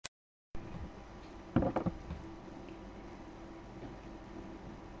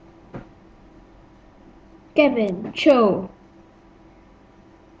Kevin Zhou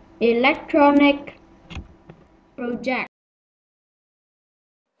Electronic Project.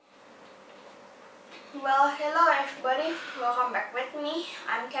 Well, hello everybody, welcome back with me.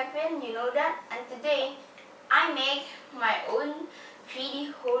 I'm Kevin, you know that, and today I make my own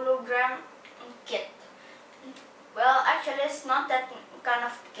 3D hologram kit. Well, actually it's not that kind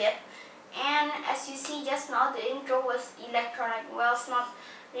of kit, and as you see just now the intro was electronic. Well, it's not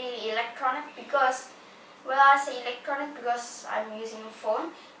really electronic because, well, I say electronic because I'm using a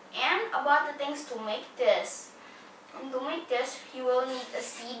phone. And about the things to make this. To make this, you will need a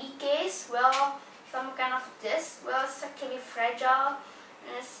CD case, well, some kind of this. Well, it's actually fragile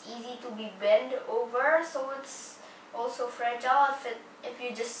and it's easy to be bent over, so it's also fragile. If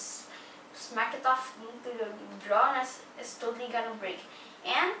you just smack it off into the ground, it's totally gonna break.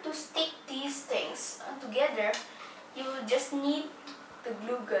 And to stick these things together, you will just need the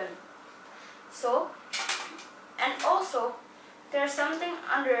glue gun. So, and also there's something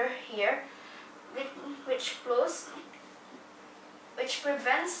under here which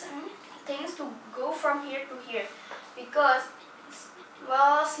prevents things to go from here to here, because,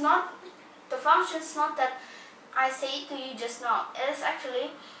 well, it's not, the function is not that I say to you just now. It is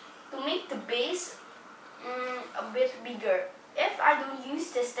actually to make the base a bit bigger. If I don't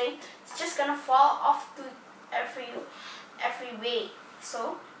use this thing, it's just gonna fall off to every way.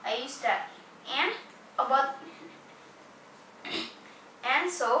 So I use that. And about and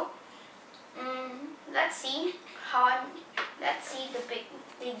so let's see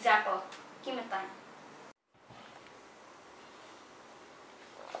the example. Give me time.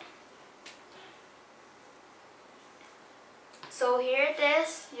 So here it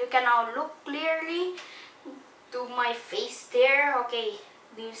is. You can now look clearly to my face there. Okay,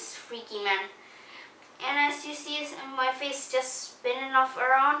 this freaky man. And as you see, my face just spinning off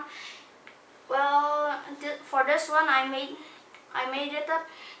around. Well, for this one, I made it up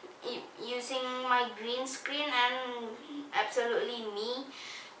using my green screen and absolutely me.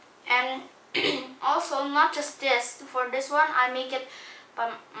 And also, not just this, for this one I make it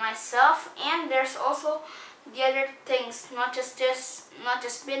by myself. And there's also the other things, not just this, not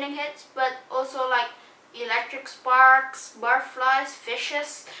just spinning hits, but also like electric sparks, butterflies,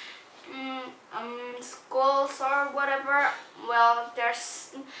 fishes, skulls or whatever. Well,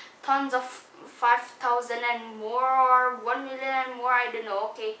 there's tons of 5,000 and more, or 1 million and more, I don't know.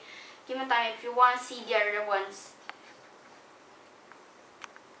 Okay, give me time if you want to see the other ones.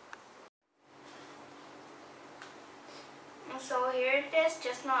 So here it is.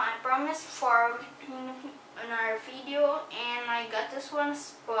 Just now I promised for another video, and I got this one,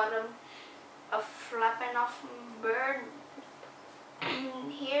 spotted a flapping off bird.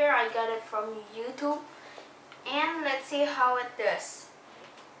 Here I got it from YouTube, and let's see how it does.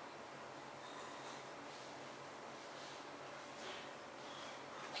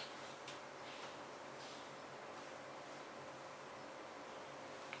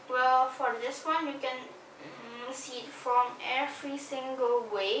 Well, for this one you can see it from every single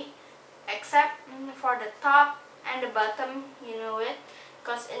way, except for the top and the bottom, you know it,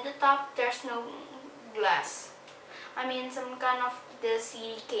 because in the top there's no glass. I mean, some kind of the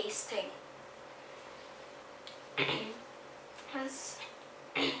CD case thing.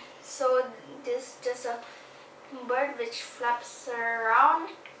 So this is just a bird which flaps around,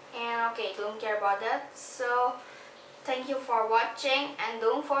 and okay, don't care about that. So thank you for watching, and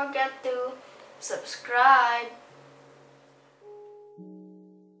don't forget to subscribe.